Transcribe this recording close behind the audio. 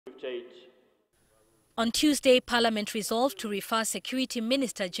On Tuesday, Parliament resolved to refer Security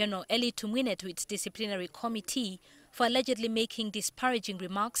Minister General Elly Tumwine to its disciplinary committee for allegedly making disparaging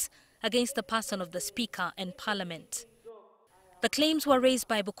remarks against the person of the Speaker and Parliament. The claims were raised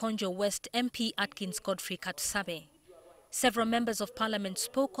by Bukonjo West MP Atkins Godfrey Katusabe. Several members of Parliament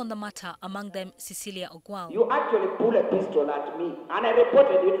spoke on the matter, among them Cecilia Ogwal. You actually pull a pistol at me, and I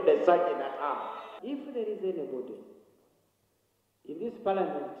reported you to the sergeant at arms. If there is anybody in this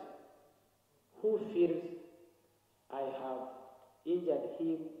Parliament who feels I have injured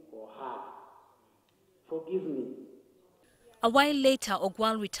him or her, forgive me. A while later,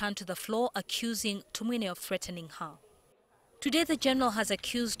 Ogwal returned to the floor, accusing Tumwine of threatening her. Today, the General has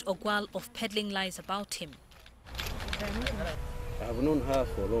accused Ogwal of peddling lies about him. I have known her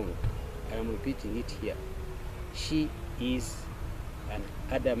for long. I am repeating it here. She is an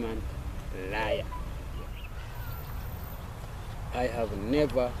adamant liar. I have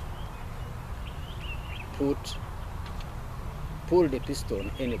never pulled a pistol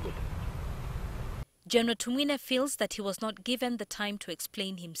on anybody. General Tumwine feels that he was not given the time to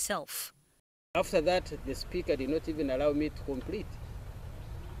explain himself. After that, the Speaker did not even allow me to complete.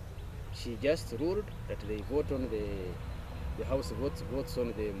 She just ruled that they vote on the House votes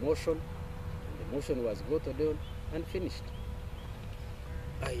on the motion, and the motion was voted on and finished.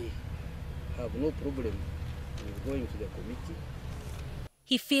 I have no problem with going to the committee.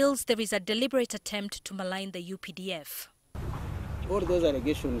 He feels there is a deliberate attempt to malign the UPDF. All those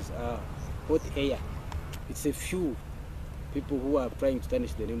allegations are hot air. It's a few people who are trying to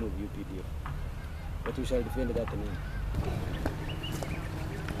tarnish the name of UPDF. But we shall defend that name.